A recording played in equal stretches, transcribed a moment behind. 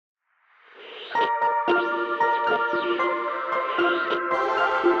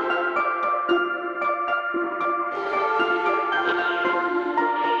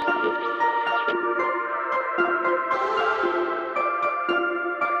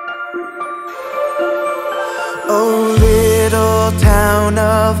Oh, little town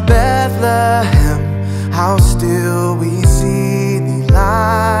of Bethlehem, how still we see thee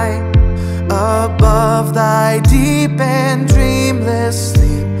lie. Above thy deep and dreamless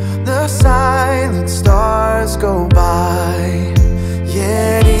sleep, the silent stars go by.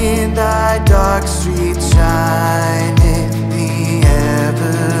 Yet in thy dark streets shineth the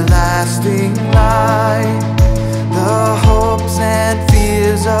everlasting light. The hopes and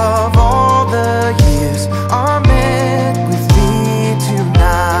fears of all the years are met with thee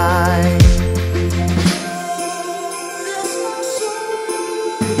tonight.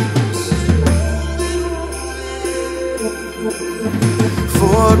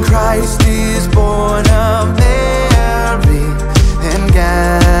 For Christ is born of Mary and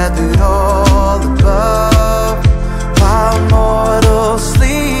gathered all above. While mortals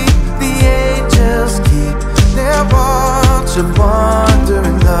sleep, the angels keep their watch of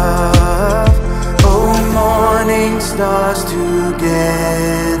wondering love. Oh, morning stars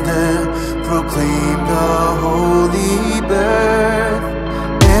together proclaim the holy birth,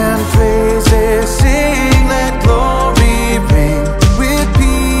 and praises sing, let glory ring, with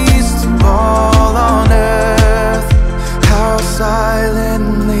peace to all on earth. How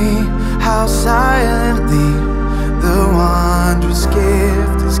silently the wondrous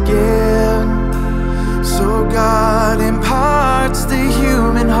gift is given. So God imparts to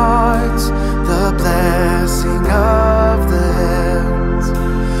human hearts the blessing of the heavens.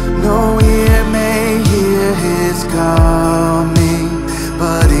 No ear may hear his coming,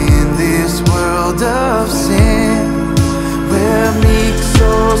 but in this world of sin, where meek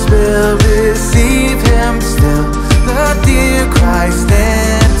souls will receive him still, the dear Christ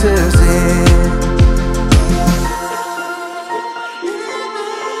enters in.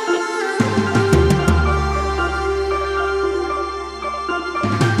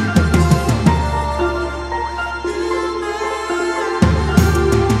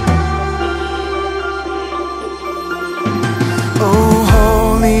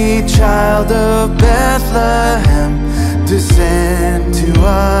 Child of Bethlehem, descend to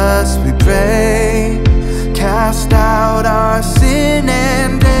us, we pray. Cast out our sin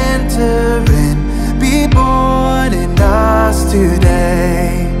and enter in. Be born in us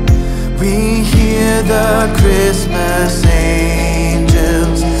today. We hear the Christmas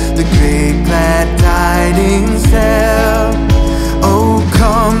angels, the great glad tidings tell. Oh,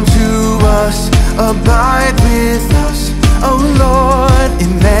 come to us, abide with us, oh Lord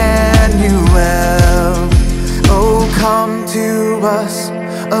Emmanuel. Oh, come to us,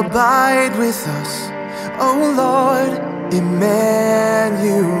 abide with us, oh Lord